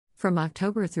From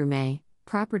October through May,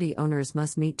 property owners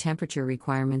must meet temperature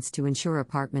requirements to ensure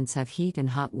apartments have heat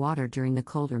and hot water during the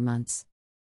colder months.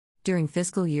 During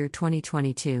fiscal year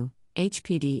 2022,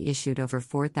 HPD issued over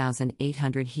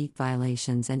 4,800 heat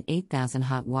violations and 8,000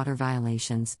 hot water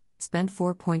violations, spent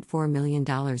 $4.4 million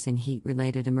in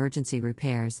heat-related emergency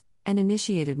repairs, and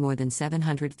initiated more than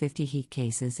 750 heat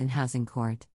cases in housing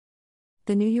court.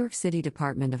 The New York City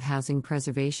Department of Housing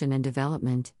Preservation and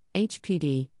Development,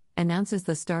 HPD, announces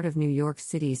the start of New York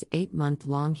City's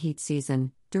 8-month-long heat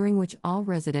season, during which all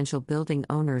residential building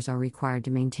owners are required to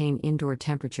maintain indoor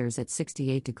temperatures at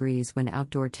 68 degrees when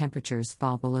outdoor temperatures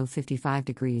fall below 55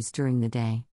 degrees during the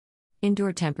day.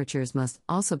 Indoor temperatures must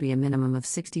also be a minimum of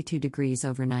 62 degrees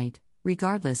overnight,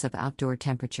 regardless of outdoor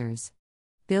temperatures.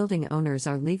 Building owners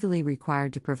are legally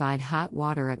required to provide hot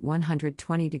water at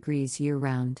 120 degrees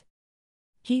year-round.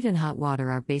 Heat and hot water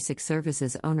are basic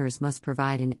services owners must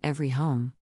provide in every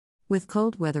home. With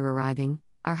cold weather arriving,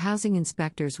 our housing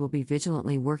inspectors will be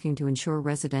vigilantly working to ensure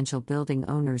residential building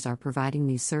owners are providing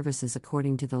these services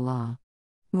according to the law.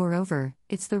 Moreover,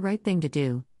 it's the right thing to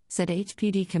do, said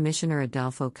HPD Commissioner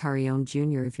Adolfo Carrion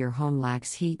Jr. If your home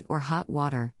lacks heat or hot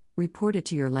water, report it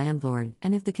to your landlord,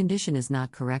 and if the condition is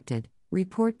not corrected,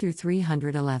 report through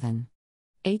 311.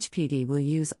 HPD will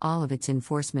use all of its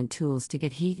enforcement tools to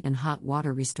get heat and hot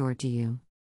water restored to you.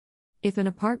 If an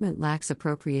apartment lacks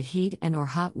appropriate heat and/or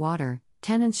hot water,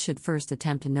 tenants should first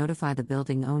attempt to notify the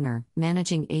building owner,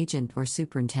 managing agent, or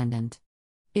superintendent.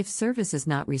 If service is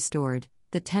not restored,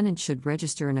 the tenant should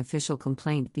register an official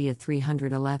complaint via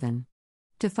 311.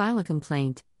 To file a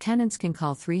complaint, tenants can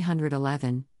call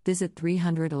 311, visit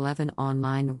 311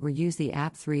 online, or use the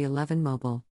app 311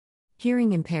 Mobile.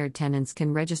 Hearing impaired tenants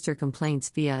can register complaints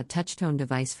via a touchtone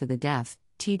device for the deaf,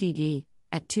 TDD,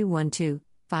 at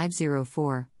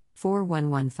 212-504-4115.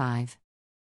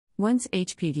 Once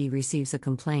HPD receives a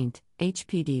complaint,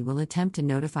 HPD will attempt to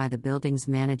notify the building's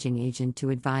managing agent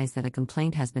to advise that a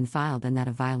complaint has been filed and that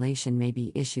a violation may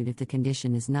be issued if the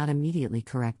condition is not immediately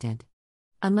corrected.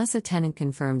 Unless a tenant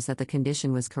confirms that the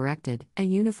condition was corrected, a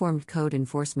uniformed code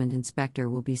enforcement inspector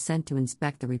will be sent to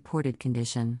inspect the reported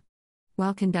condition.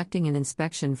 While conducting an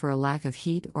inspection for a lack of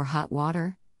heat or hot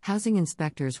water, housing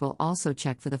inspectors will also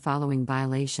check for the following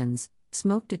violations: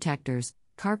 smoke detectors,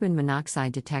 carbon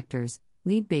monoxide detectors,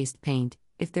 lead-based paint,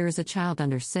 if there is a child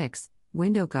under 6,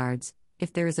 window guards,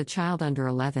 if there is a child under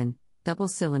 11,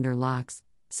 double-cylinder locks,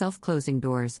 self-closing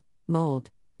doors, mold,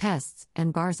 pests,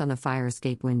 and bars on the fire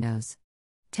escape windows.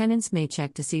 Tenants may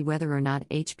check to see whether or not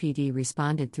HPD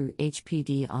responded through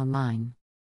HPD Online.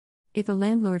 If a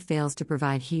landlord fails to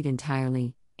provide heat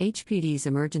entirely, HPD's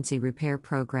Emergency Repair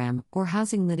Program or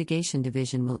Housing Litigation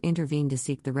Division will intervene to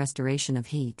seek the restoration of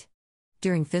heat.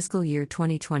 During fiscal year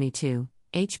 2022,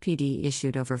 HPD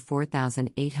issued over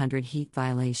 4,800 heat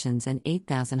violations and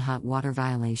 8,000 hot water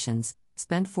violations,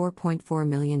 spent $4.4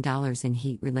 million in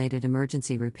heat-related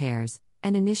emergency repairs,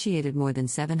 and initiated more than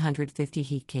 750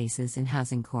 heat cases in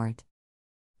housing court.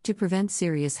 To prevent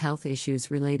serious health issues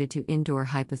related to indoor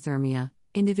hypothermia,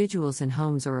 individuals in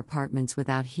homes or apartments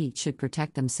without heat should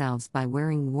protect themselves by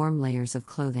wearing warm layers of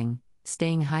clothing,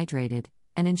 staying hydrated,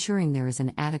 and ensuring there is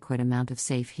an adequate amount of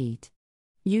safe heat.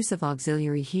 Use of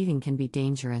auxiliary heating can be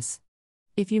dangerous.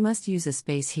 If you must use a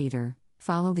space heater,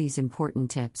 follow these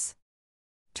important tips.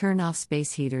 Turn off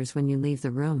space heaters when you leave the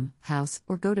room, house,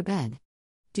 or go to bed.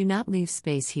 Do not leave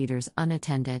space heaters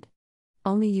unattended.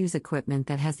 Only use equipment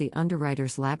that has the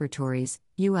Underwriters Laboratories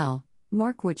 (UL)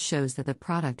 mark, which shows that the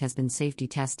product has been safety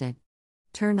tested.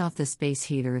 Turn off the space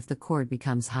heater if the cord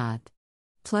becomes hot.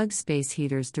 Plug space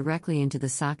heaters directly into the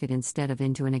socket instead of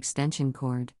into an extension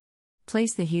cord.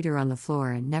 Place the heater on the floor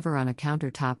and never on a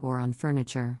countertop or on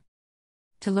furniture.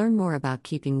 To learn more about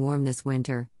keeping warm this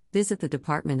winter, visit the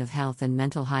Department of Health and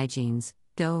Mental Hygiene's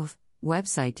 (DOHE)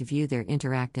 website to view their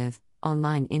interactive,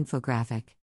 online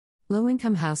infographic.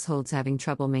 Low-income households having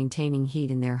trouble maintaining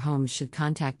heat in their homes should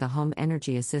contact the Home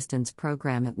Energy Assistance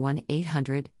Program at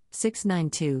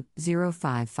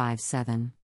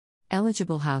 1-800-692-0557.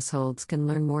 Eligible households can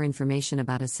learn more information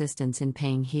about assistance in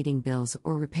paying heating bills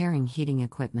or repairing heating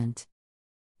equipment.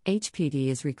 HPD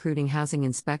is recruiting housing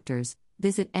inspectors.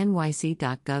 Visit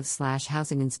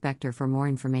nyc.gov/housing inspector for more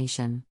information.